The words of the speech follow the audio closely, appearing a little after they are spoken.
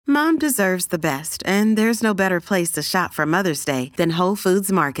Mom deserves the best, and there's no better place to shop for Mother's Day than Whole Foods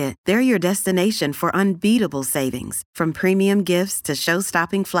Market. They're your destination for unbeatable savings, from premium gifts to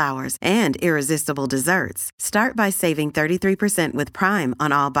show-stopping flowers and irresistible desserts. Start by saving 33% with Prime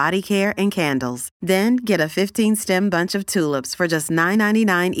on all body care and candles. Then get a 15-stem bunch of tulips for just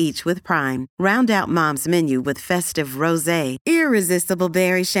 $9.99 each with Prime. Round out Mom's menu with festive rosé, irresistible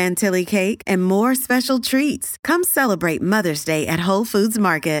berry chantilly cake, and more special treats. Come celebrate Mother's Day at Whole Foods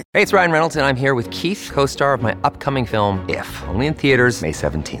Market. Hey, it's Ryan Reynolds, and I'm here with Keith, co-star of my upcoming film, If, only in theaters May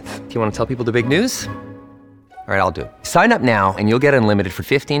 17th. Do you want to tell people the big news? All right, I'll do it. Sign up now and you'll get unlimited for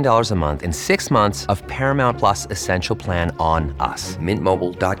 $15 a month and 6 months of Paramount Plus Essential Plan on us.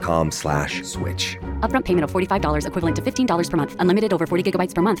 MintMobile.com/switch. Upfront payment of $45 equivalent to $15 per month. Unlimited over 40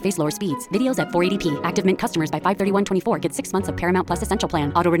 gigabytes per month. Face lower speeds. Videos at 480p. Active Mint customers by 531.24 get 6 months of Paramount Plus Essential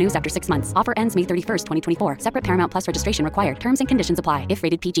Plan. Auto renews after 6 months. Offer ends May 31st, 2024. Separate Paramount Plus registration required. Terms and conditions apply if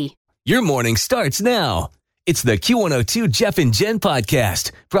rated PG. Your morning starts now. It's the Q102 Jeff and Jen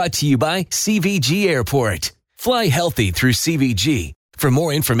podcast, brought to you by CVG Airport. Fly healthy through CVG. For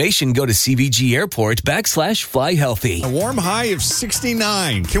more information, go to CVG Airport /fly healthy. A warm high of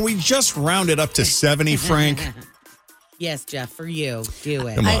 69. Can we just round it up to 70, Frank? Yes, Jeff, for you. Do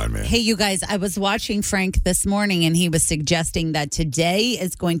it. Come on, man. Hey, you guys, I was watching Frank this morning, and he was suggesting that today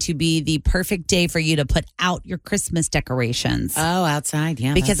is going to be the perfect day for you to put out your Christmas decorations. Oh, outside,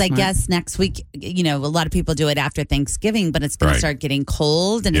 yeah. Because I smart. guess next week, a lot of people do it after Thanksgiving, but it's going to start getting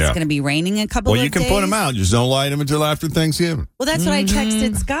cold, and it's going to be raining a couple of days. Well, you can put them out. Just don't light them until after Thanksgiving. Well, that's what I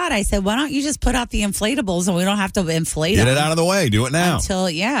texted Scott. I said, why don't you just put out the inflatables, and we don't have to inflate them. Get it out of the way. Do it now.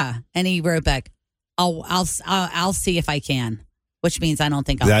 And he wrote back, I'll see if I can, which means I don't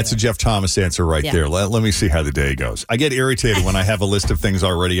think I'll. That's a Jeff Thomas answer right there. Let me see how the day goes. I get irritated when I have a list of things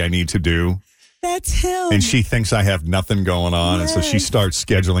already I need to do. That's him. And she thinks I have nothing going on, and so she starts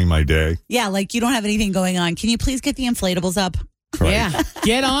scheduling my day. Yeah, like you don't have anything going on. Can you please get the inflatables up? Right. Yeah,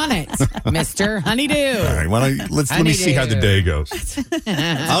 get on it, Mr. Honeydew. All right, let me see how the day goes.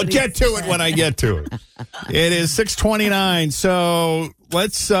 I'll get to it when I get to it. It is 6:29, so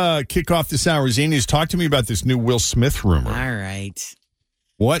let's kick off this hour. Xenius, talk to me about this new Will Smith rumor. All right.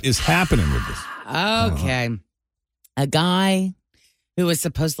 What is happening with this? Okay. A guy who was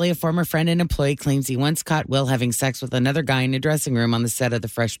supposedly a former friend and employee claims he once caught Will having sex with another guy in a dressing room on the set of The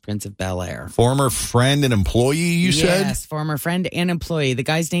Fresh Prince of Bel-Air. Former friend and employee, you said? Yes, former friend and employee. The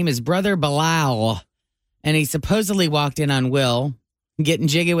guy's name is Brother Bilal, and he supposedly walked in on Will getting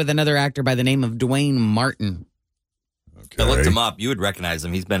jiggy with another actor by the name of Dwayne Martin. Okay. I looked him up. You would recognize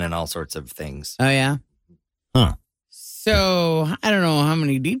him. He's been in all sorts of things. Oh, yeah? Huh. So, I don't know how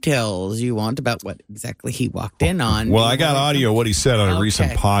many details you want about what exactly he walked in on. Well, I got audio of what he said on a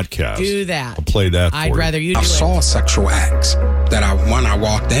recent podcast. Do that. I'll play that for I'd you. rather you do I it. saw sexual acts that I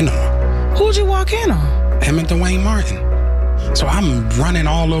walked in on. Who'd you walk in on? Him and Dwayne Martin. So I'm running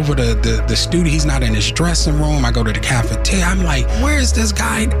all over the studio. He's not in his dressing room. I go to the cafeteria. I'm like, where's this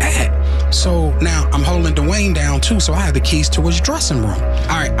guy at? So now I'm holding Dwayne down too. So I have the keys to his dressing room.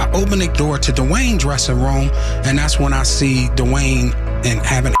 All right, I open the door to Dwayne's dressing room, and that's when I see Dwayne and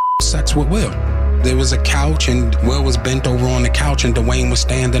having sex with Will. There was a couch, and Will was bent over on the couch, and Dwayne was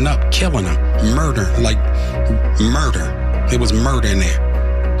standing up, killing him. Murder. It was murder in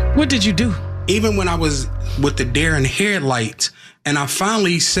there. What did you do? Even when I was with the deer and headlights, and I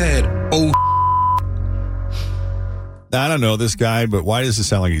finally said, oh, I don't know this guy, but why does it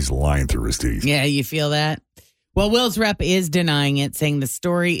sound like he's lying through his teeth? Yeah, you feel that? Well, Will's rep is denying it, saying the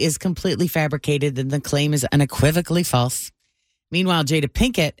story is completely fabricated and the claim is unequivocally false. Meanwhile, Jada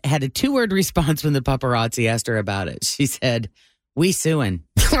Pinkett had a 2-word response when the paparazzi asked her about it. She said, we suing.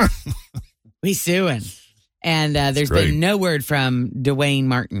 We suing. And there's been no word from Dwayne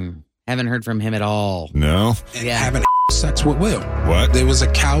Martin. Haven't heard from him at all. No? Yeah. Having sex with Will. What? There was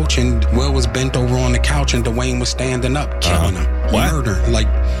a couch, and Will was bent over on the couch, and Dwayne was standing up, killing him. What? Murder.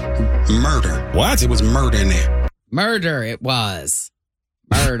 What? It was murder in there. Murder, it was.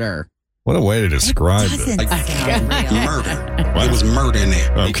 Murder. What a way to describe it. Murder. It was murder in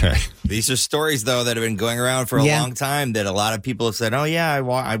there. Okay. These are stories, though, that have been going around for a long time that a lot of people have said, oh, yeah,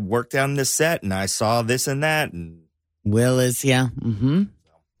 I worked on this set and I saw this and that. And Will is, mm-hmm.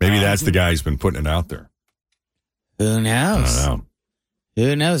 Maybe that's the guy who's been putting it out there. Who knows? I don't know.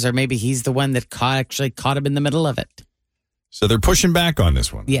 Who knows? Or maybe he's the one that actually caught him in the middle of it. So they're pushing back on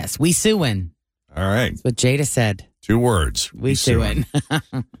this one. Yes, we suing. All right. That's what Jada said. 2 words. We suing. All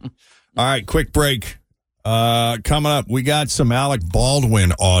right, quick break. Coming up, we got some Alec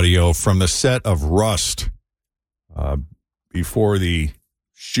Baldwin audio from the set of Rust before the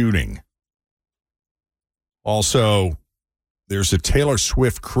shooting. Also, there's a Taylor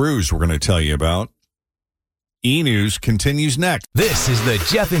Swift cruise we're going to tell you about. E-News continues next. This is the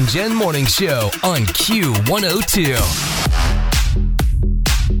Jeff and Jen Morning Show on Q102.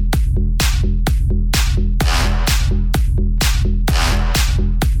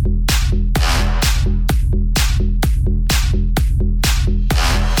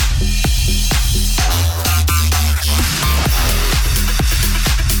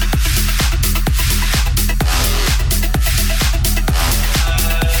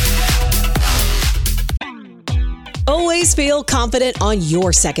 Always feel confident on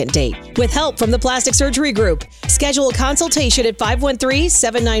your second date. With help from the Plastic Surgery Group. Schedule a consultation at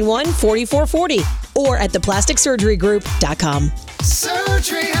 513-791-4440 or at theplasticsurgerygroup.com.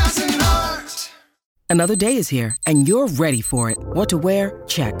 Surgery has an art. Another day is here, and you're ready for it. What to wear?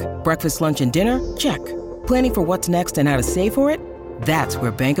 Check. Breakfast, lunch, and dinner? Check. Planning for what's next and how to save for it? That's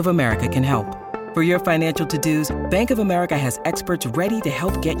where Bank of America can help. For your financial to-dos, Bank of America has experts ready to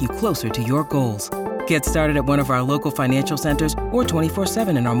help get you closer to your goals. Get started at one of our local financial centers or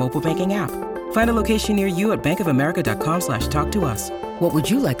 24/7 in our mobile banking app. Find a location near you at bankofamerica.com/talktous. What would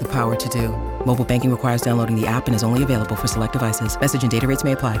you like the power to do? Mobile banking requires downloading the app and is only available for select devices. Message and data rates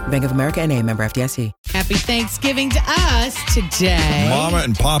may apply. Bank of America N.A., member FDIC. Happy Thanksgiving to us today. Mama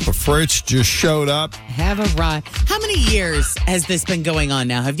and Papa Fritz just showed up. Have a ride. How many years has this been going on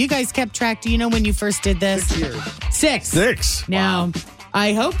now? Have you guys kept track? Do you know when you first did this? 6 years. Six. Now, wow.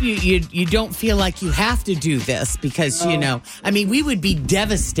 I hope you don't feel like you have to do this because, we would be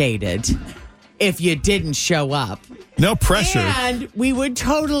devastated if you didn't show up. No pressure. And we would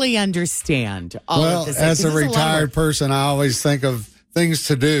totally understand all of this. As a retired person, I always think of things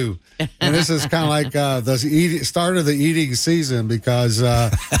to do. And this is kind of like the start of the eating season because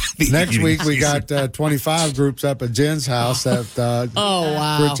next week we got 25 groups up at Jen's house. Oh,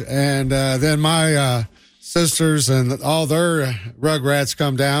 wow. And then my sisters and all their rugrats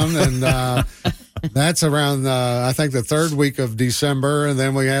come down, and that's around, I think, the third week of December. And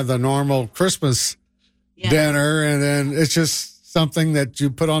then we have the normal Christmas dinner, and then it's just something that you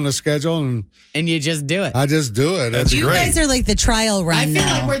put on the schedule, and you just do it. I just do it. That's you great. guys are like the trial run. I feel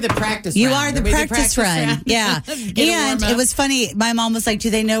now. like we're the practice you run. are the practice run. Yeah. And it was funny. My mom was like, do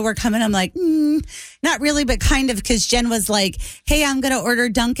they know we're coming? I'm like, not really, but kind of, because Jen was like, hey, I'm going to order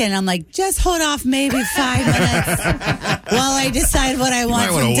Dunkin'. I'm like, just hold off maybe 5 minutes while I decide what I want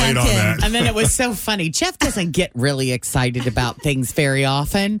from Dunkin'. And then it was so funny. Jeff doesn't get really excited about things very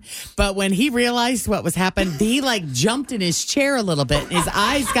often, but when he realized what was happening, he jumped in his chair a little bit. His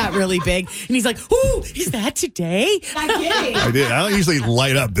eyes got really big, and he's like, ooh, is that today? Not kidding. I did. I don't usually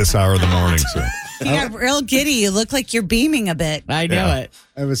light up this hour of the morning, so. You got real giddy. You look like you're beaming a bit. I know it.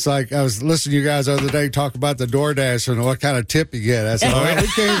 It was like I was listening to you guys the other day talk about the DoorDash and what kind of tip you get. I said,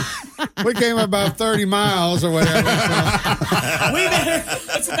 we came about 30 miles or whatever.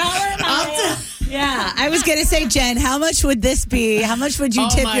 It's $1 Yeah, I was going to say, Jen, how much would this be? How much would you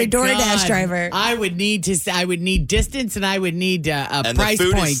tip your DoorDash driver? I would need distance, and I would need a price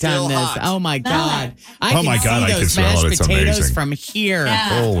point on this. Hot. Oh my God! I can see those mashed it's potatoes amazing. from here.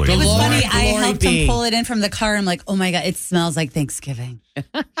 Yeah. Holy it was Lord. funny. I helped him pull it in from the car. I'm like, oh my God, it smells like Thanksgiving.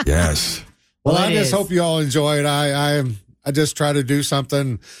 Yes. Well, I just hope you all enjoy it. I just try to do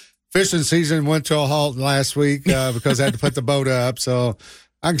something. Fishing season went to a halt last week because I had to put the boat up. So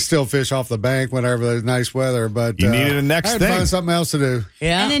I can still fish off the bank whenever there's nice weather. But you needed a next I had thing. to find something else to do.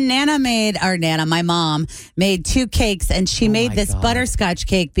 Yeah. And then my mom, made 2 cakes, and she made this butterscotch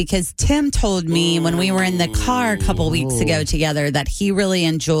cake because Tim told me when we were in the car a couple weeks ago together that he really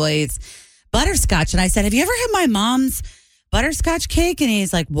enjoys butterscotch. And I said, have you ever had my mom's butterscotch cake? And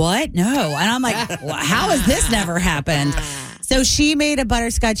he's like, what? No. And I'm like, how has this never happened? So she made a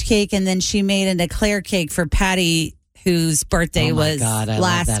butterscotch cake, and then she made an eclair cake for Patty, whose birthday was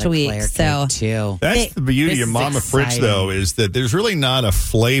last week. So too. That's the beauty of Mama Fritz, though, is that there's really not a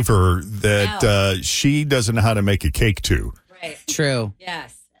flavor that she doesn't know how to make a cake to. Right. True.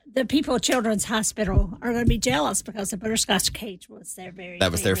 Yes. The people at Children's Hospital are going to be jealous because the butterscotch cake was their favorite. That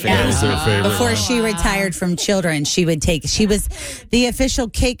was their favorite. Before she retired from children, she was the official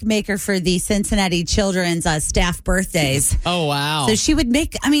cake maker for the Cincinnati Children's staff birthdays. Oh, wow. So she would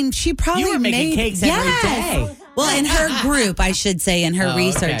make, she probably you were making cakes every day. Well, in her group, I should say, in her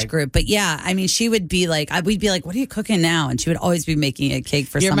research group. But yeah, she would be like, we'd be like, what are you cooking now? And she would always be making a cake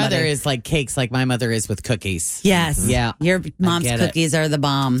for Your somebody. mother is like cakes like my mother is with cookies. Yes. Yeah. Your mom's cookies are the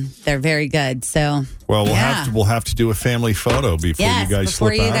bomb. They're very good. So, well, we'll have to do a family photo before you guys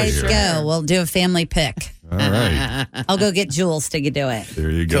slip out of here. Go. We'll do a family pic. All right. I'll go get Jules to do it. There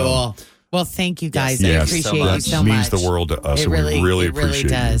you go. Cool. Well, thank you guys. Yes. I appreciate you so much. It means the world to us, and we really appreciate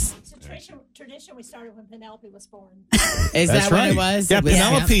does. it. Tradition tradition we started when Penelope was born. Is That's that right. what it was? Yeah, It was-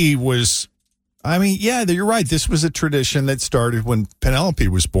 Penelope was. I mean, yeah, you're right. This was a tradition that started when Penelope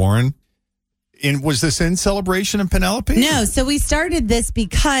was born. Was this in celebration of Penelope? No, so we started this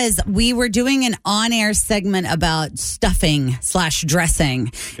because we were doing an on-air segment about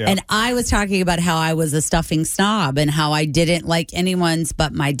stuffing/dressing. Yeah. And I was talking about how I was a stuffing snob and how I didn't like anyone's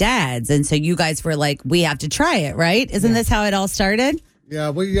but my dad's. And so you guys were like, we have to try it, right? Isn't this how it all started? Yeah,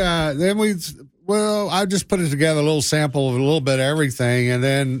 I just put it together, a little sample of a little bit of everything, and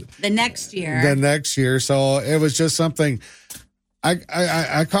then The next year. So it was just something.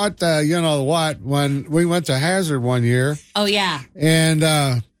 I caught when we went to Hazard one year, Oh, yeah. and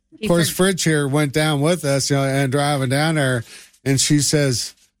of course Fritz here went down with us, and driving down there, and she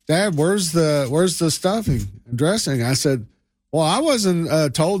says, "Dad, where's the stuffing and dressing?" I said, "Well, I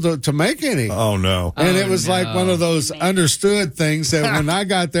wasn't told to make any." Oh no! And it was like one of those understood things that when I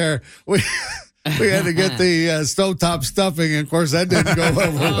got there, we had to get the stovetop stuffing, and of course that didn't go over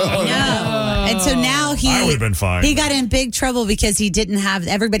well. No. And so now I would have been fine. he got in big trouble because he didn't have,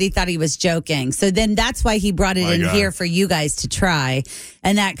 everybody thought he was joking. So then that's why he brought it My in God. here for you guys to try.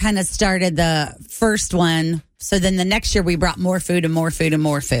 And that kind of started the first one. So then the next year we brought more food and more food and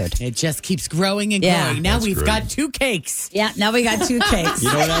more food. It just keeps growing and Yeah. growing. Now That's we've great. got 2 cakes. Yeah, now we got 2 cakes.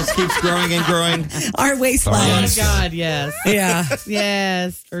 You know what else keeps growing and growing? Our Oh, my waistline. God, yes. Yeah.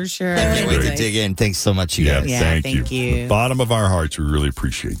 Yes, for sure. Can't wait to dig in. Thanks so much, you Yeah, guys. Yeah, thank thank you. From the bottom of our hearts, we really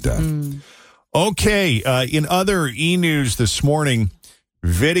appreciate that. Okay, in other e-news this morning,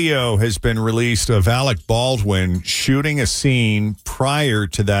 video has been released of Alec Baldwin shooting a scene prior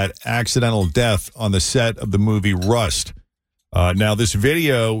to that accidental death on the set of the movie Rust. Now, this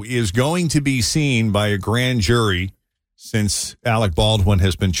video is going to be seen by a grand jury since Alec Baldwin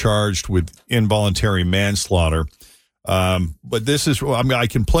has been charged with involuntary manslaughter. But this is, I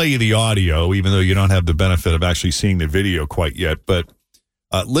can play you the audio, even though you don't have the benefit of actually seeing the video quite yet. But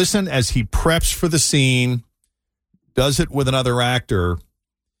listen as he preps for the scene, does it with another actor,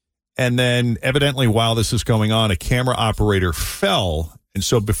 and then evidently while this is going on, a camera operator fell. And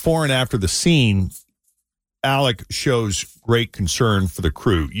so before and after the scene, Alec shows great concern for the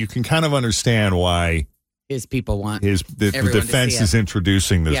crew. You can kind of understand why His people want the everyone to defense see is it.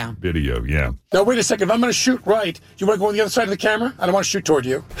 introducing this Yeah. video. Yeah. Now, wait a second. If I'm going to shoot right, do you want to go on the other side of the camera? I don't want to shoot toward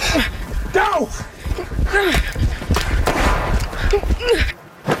you. Go!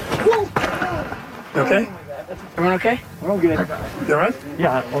 Okay? Everyone okay? We're all good. You all right?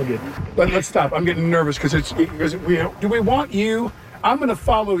 Yeah, all good. Let's stop. I'm getting nervous because do we want you? I'm going to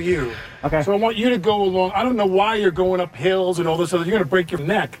follow you. Okay. So I want you to go along. I don't know why you're going up hills and all this other. You're going to break your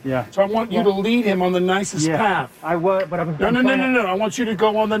neck. Yeah. So I want you to lead him on the nicest path. I would, but I'm No. I want you to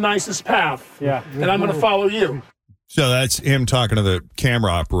go on the nicest path. Yeah. And I'm going to follow you. So that's him talking to the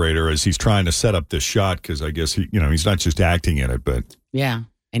camera operator as he's trying to set up this shot because I guess he's not just acting in it, but Yeah,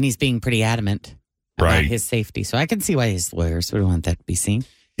 and he's being pretty adamant about Right. his safety. So I can see why his lawyers would want that to be seen.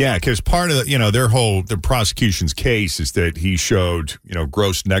 yeah, because part of the prosecution's case is that he showed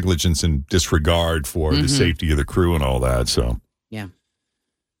gross negligence and disregard for the safety of the crew and all that. So Yeah.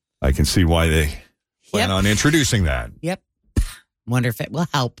 I can see why they plan Yep. on introducing that. Yep. Wonder if it will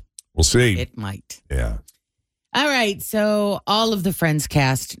help. We'll see. It might. Yeah. All right. So all of the Friends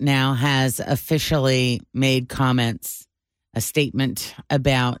cast now has officially made comments, a statement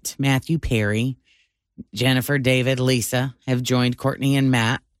about Matthew Perry. Jennifer, David, Lisa have joined Courtney and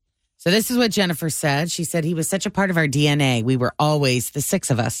Matt. So this is what Jennifer said. She said, he was such a part of our DNA. We were always the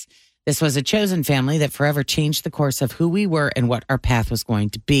 6 of us. This was a chosen family that forever changed the course of who we were and what our path was going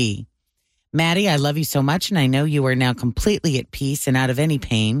to be. Maddie, I love you so much, and I know you are now completely at peace and out of any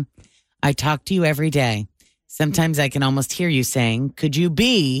pain. I talk to you every day. Sometimes I can almost hear you saying, could you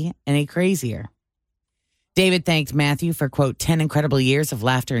be any crazier? David thanked Matthew for, quote, 10 incredible years of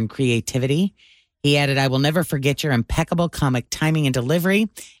laughter and creativity. He added, I will never forget your impeccable comic timing and delivery,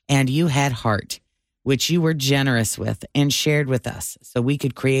 and you had heart, which you were generous with and shared with us so we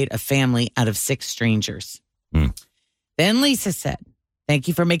could create a family out of 6 strangers. Then Lisa said, thank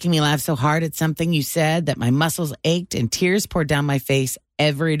you for making me laugh so hard at something you said that my muscles ached and tears poured down my face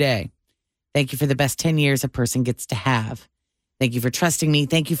every day. Thank you for the best 10 years a person gets to have. Thank you for trusting me.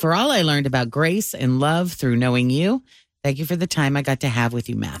 Thank you for all I learned about grace and love through knowing you. Thank you for the time I got to have with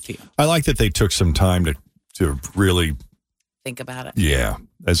you, Matthew. I like that they took some time to really Think about it. Yeah,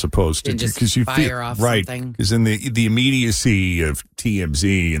 as opposed to Didn't just because you fire feel off right something. because in the immediacy of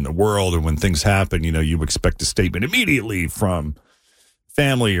TMZ in the world and when things happen, you expect a statement immediately from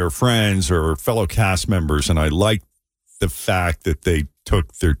family or friends or fellow cast members, and I like the fact that they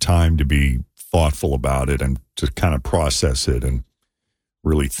took their time to be thoughtful about it and to kind of process it and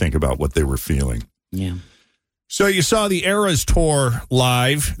really think about what they were feeling. Yeah. So you saw the Eras Tour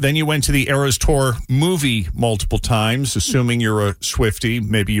live. Then you went to the Eras Tour movie multiple times, assuming you're a Swiftie.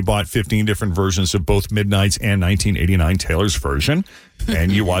 Maybe you bought 15 different versions of both Midnight's and 1989 Taylor's version. And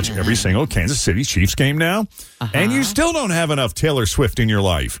you watch every single Kansas City Chiefs game now. And you still don't have enough Taylor Swift in your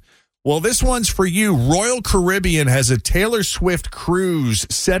life. Well, this one's for you. Royal Caribbean has a Taylor Swift cruise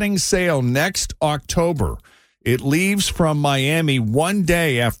setting sail next October. It leaves from Miami one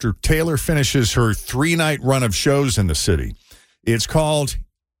day after Taylor finishes her 3-night run of shows in the city. It's called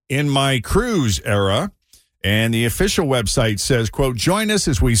In My Cruise Era, and the official website says, quote, join us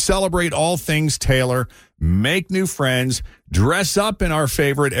as we celebrate all things Taylor, make new friends, dress up in our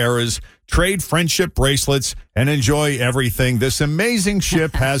favorite eras, trade friendship bracelets, and enjoy everything this amazing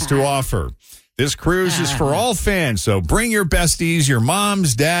ship has to offer. This cruise is for all fans, so bring your besties, your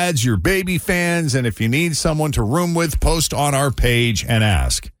moms, dads, your baby fans, and if you need someone to room with, post on our page and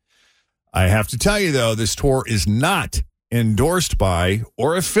ask. I have to tell you, though, this tour is not endorsed by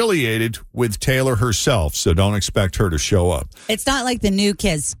or affiliated with Taylor herself, so don't expect her to show up. It's not like the new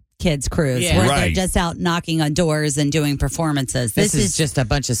kids cruise where they're just out knocking on doors and doing performances. This is just a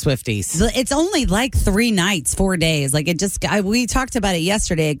bunch of Swifties. It's only like 3 nights, 4 days. Like we talked about it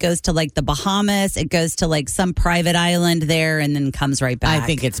yesterday. It goes to like the Bahamas. It goes to like some private island there and then comes right back. I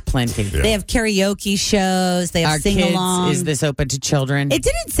think it's plenty. Yeah. They have karaoke shows. They have sing-alongs. Is this open to children? It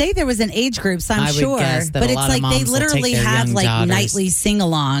didn't say there was an age group, so I'm sure. But it's like they literally have like nightly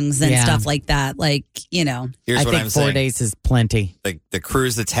sing-alongs and stuff like that. Like, you know. Here's what I'm saying. 4 days is plenty. The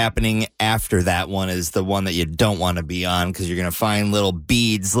cruise that's happening after that one is the one that you don't want to be on because you're going to find little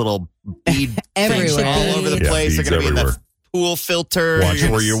bead everywhere, all over the place. They're going to be in the pool filter. Watch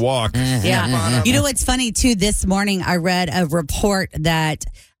where you walk. Yeah. You know what's funny, too? This morning I read a report that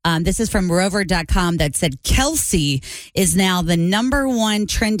this is from rover.com that said Kelsey is now the #1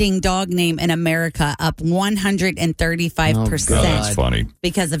 trending dog name in America, up 135%. That's funny.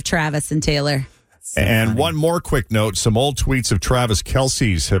 Because of Travis and Taylor. And one more quick note, some old tweets of Travis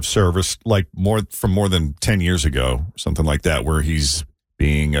Kelce's have surfaced like more than 10 years ago, something like that, where he's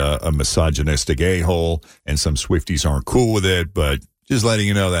being a misogynistic a-hole and some Swifties aren't cool with it, but just letting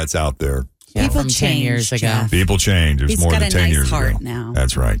you know that's out there. Yeah, People from 10 change, years ago. Jeff. People change. There's He's more got than a 10 nice years heart ago. now.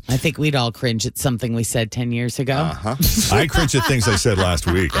 That's right. I think we'd all cringe at something we said 10 years ago. I cringe at things I said last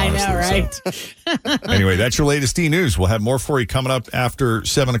week, honestly. I know, right? So. Anyway, that's your latest E-News. We'll have more for you coming up after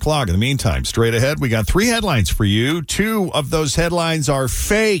 7 o'clock. In the meantime, straight ahead, we got 3 headlines for you. 2 of those headlines are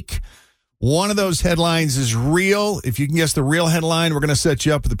fake. One of those headlines is real. If you can guess the real headline, we're going to set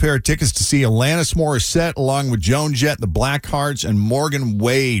you up with a pair of tickets to see Alanis Morissette along with Joan Jett, the Blackhearts, and Morgan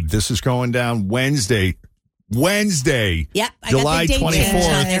Wade. This is going down Wednesday. Yep, I July got the date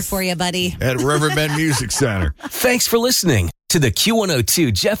 24th there for you, buddy. at Riverbend Music Center. Thanks for listening to the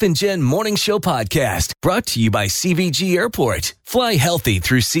Q102 Jeff and Jen Morning Show podcast, brought to you by CVG Airport. Fly healthy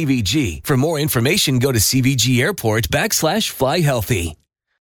through CVG. For more information, go to CVG Airport /fly healthy.